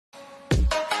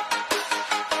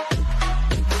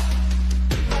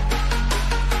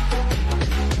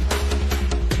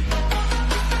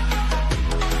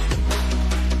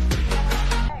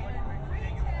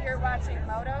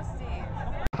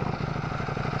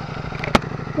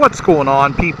What's going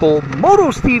on, people? Moto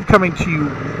Steve coming to you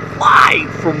live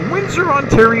from Windsor,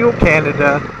 Ontario,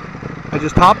 Canada. I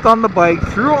just hopped on the bike,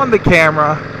 threw on the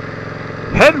camera,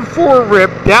 heading for a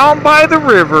rip down by the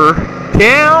river,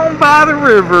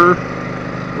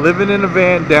 living in a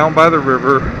van down by the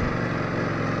river.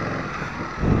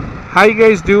 How you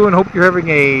guys doing? Hope you're having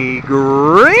a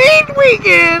great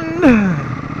weekend.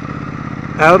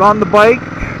 Out on the bike,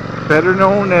 better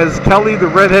known as Kelly the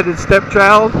redheaded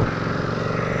stepchild.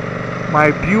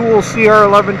 My Buell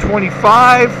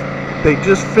CR1125. They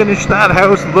just finished that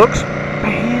house. Looks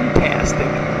fantastic.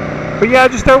 But yeah,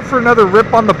 just out for another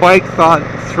rip on the bike. Thought,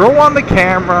 throw on the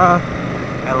camera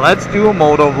and let's do a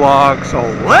moto vlog. So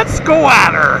let's go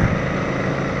at her.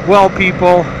 Well,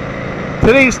 people,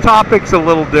 today's topic's a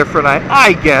little different,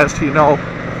 I guess, you know.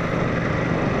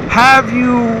 Have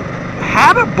you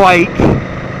had a bike,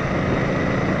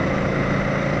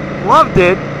 loved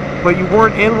it, but you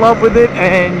weren't in love with it,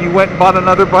 and you went and bought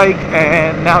another bike,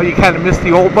 and now you kind of miss the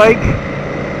old bike?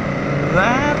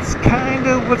 That's kind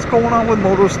of what's going on with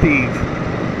Moto Steve.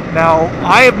 Now,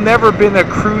 I have never been a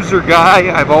cruiser guy.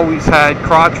 I've always had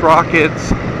crotch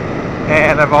rockets,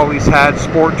 and I've always had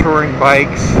sport touring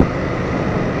bikes.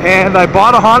 And I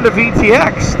bought a Honda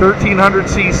VTX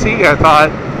 1300cc. I thought,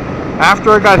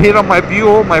 after I got hit on my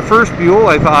Buell, my first Buell,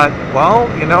 I thought, well,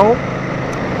 you know,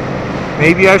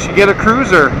 maybe I should get a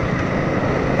cruiser.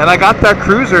 And I got that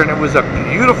cruiser, and it was a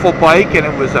beautiful bike, and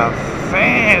it was a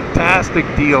fantastic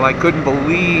deal. I couldn't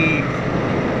believe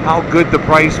how good the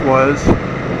price was.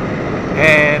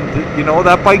 And, you know,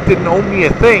 that bike didn't owe me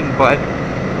a thing, but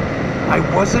I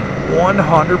wasn't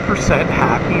 100%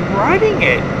 happy riding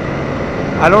it.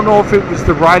 I don't know if it was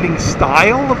the riding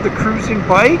style of the cruising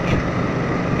bike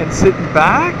and sitting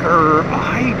back, or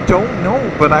I don't know,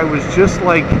 but I was just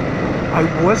like, I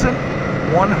wasn't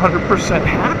 100%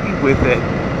 happy with it.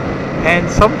 And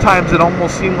sometimes it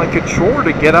almost seemed like a chore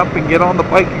to get up and get on the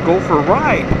bike and go for a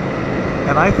ride.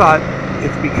 And I thought,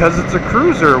 it's because it's a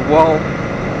cruiser. Well,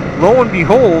 lo and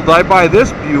behold, I buy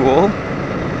this Buell,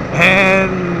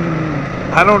 and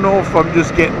I don't know if I'm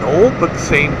just getting old, but at the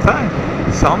same time,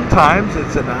 sometimes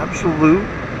it's an absolute,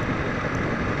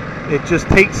 it just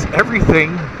takes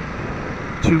everything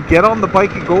to get on the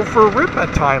bike and go for a rip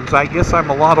at times. I guess I'm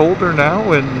a lot older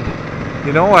now, and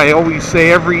you know, I always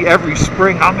say every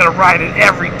spring, I'm going to ride it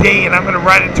every day, and I'm going to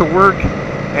ride it to work.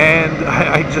 And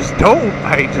I just don't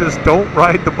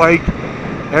ride the bike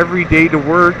every day to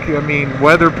work. I mean,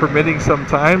 weather permitting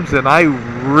sometimes, and I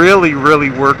really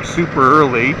work super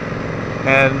early.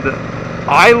 And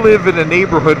I live in a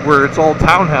neighborhood where it's all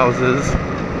townhouses.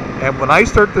 And when I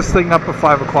start this thing up at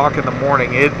 5 o'clock in the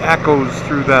morning, it echoes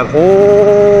through that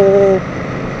whole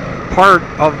part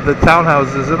of the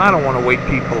townhouses, and I don't want to wake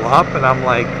people up. And I'm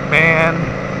like, man,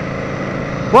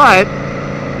 but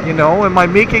you know, am I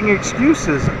making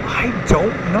excuses? I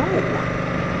don't know.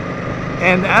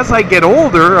 And as I get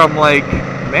older, I'm like,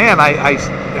 man,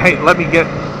 hey,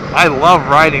 I love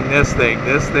riding this thing.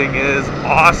 This thing is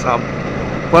awesome.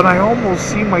 But I almost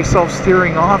see myself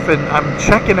steering off, and I'm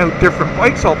checking out different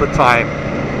bikes all the time.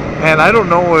 And I don't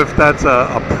know if that's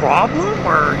a problem,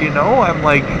 or, you know, I'm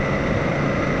like,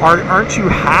 aren't you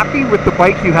happy with the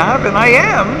bike you have? And I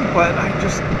am, but I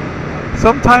just,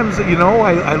 sometimes, you know,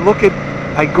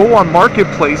 I go on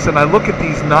Marketplace and I look at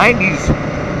these 90s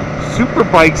super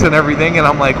bikes and everything, and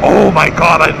I'm like, oh my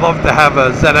god, I'd love to have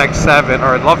a ZX7,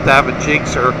 or I'd love to have a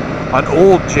Gixxer, an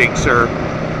old Gixxer,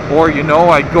 or, you know,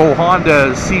 I'd go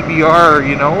Honda CBR,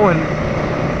 you know,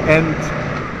 and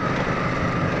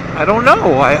I don't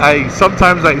know, I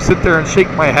sometimes I sit there and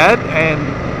shake my head, and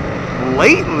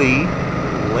lately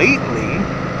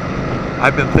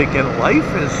I've been thinking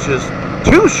life is just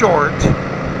too short.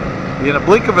 In a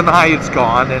blink of an eye, it's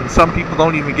gone, and some people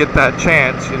don't even get that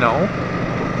chance, you know.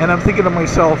 And I'm thinking to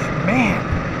myself, man,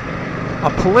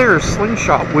 a Polaris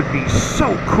slingshot would be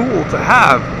so cool to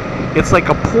have. It's like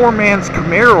a poor man's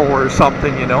Camaro or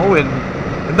something, you know. And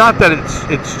not that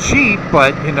it's cheap,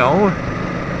 but, you know,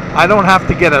 I don't have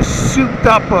to get a souped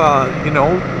up, you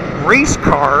know, race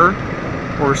car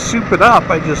or soup it up.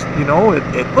 I just, you know,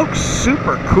 it looks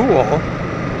super cool.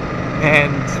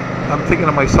 And I'm thinking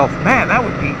to myself, man, that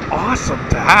would be awesome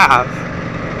to have.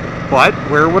 But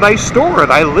where would I store it?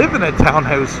 I live in a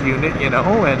townhouse unit, you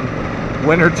know, and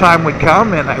wintertime would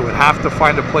come and I would have to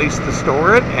find a place to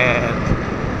store it. And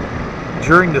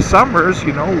during the summers,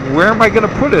 you know, where am I going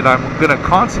to put it? I'm going to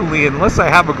constantly, unless I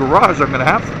have a garage, I'm going to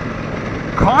have to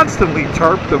constantly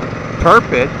tarp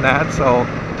it and that. So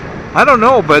I don't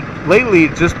know, but lately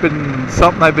it's just been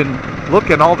something I've been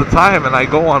looking all the time, and I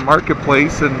go on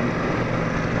Marketplace, and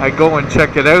I go and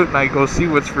check it out, and I go see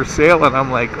what's for sale, and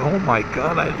I'm like, oh my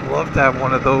god, I'd love to have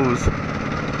one of those.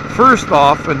 First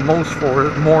off, and I'm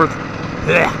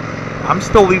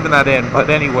still leaving that in, but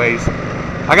anyways,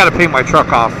 I got to pay my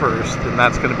truck off first, and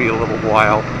that's going to be a little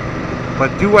while.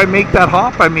 But do I make that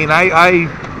hop? I mean,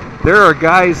 there are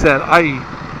guys that I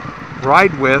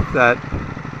ride with that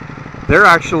they're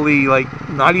actually like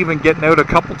not even getting out a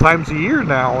couple times a year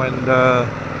now, and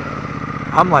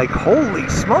I'm like, holy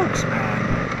smokes, man.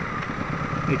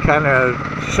 It kind of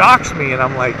shocks me, and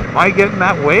I'm like, am I getting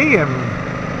that way? And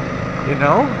you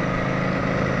know,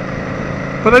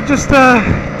 but I just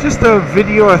a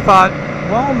video. I thought,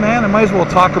 well, man, I might as well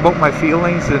talk about my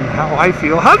feelings and how I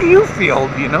feel. How do you feel?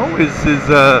 You know, do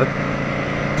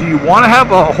you want to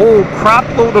have a whole crap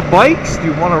load of bikes? Do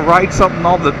you want to ride something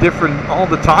all the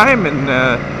time and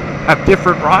have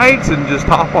different rides and just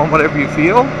hop on whatever you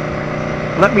feel?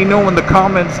 Let me know in the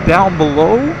comments down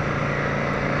below.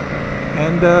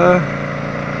 And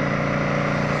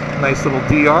nice little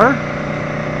DR.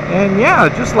 And yeah,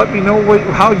 just let me know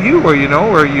how you are. You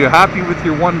know, are you happy with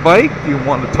your one bike? Do you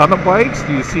want a ton of bikes?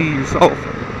 Do you see yourself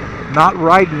not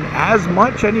riding as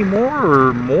much anymore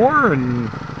or more?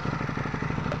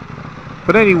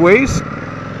 But anyways,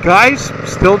 guys,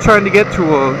 still trying to get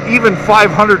to even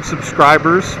 500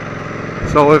 subscribers.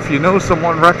 So if you know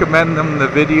someone, recommend them the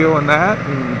video and that,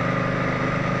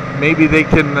 and maybe they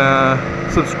can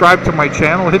subscribe to my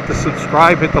channel. Hit the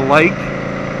subscribe, hit the like.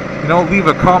 You know, leave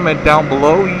a comment down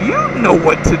below. You know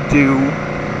what to do.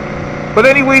 But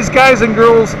anyways, guys and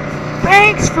girls,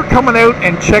 thanks for coming out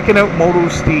and checking out Moto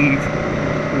Steve.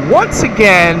 Once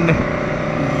again,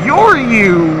 you're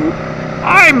you,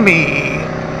 I'm me.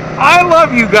 I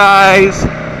love you guys.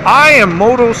 I am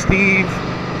Moto Steve,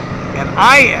 and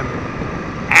I am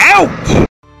out.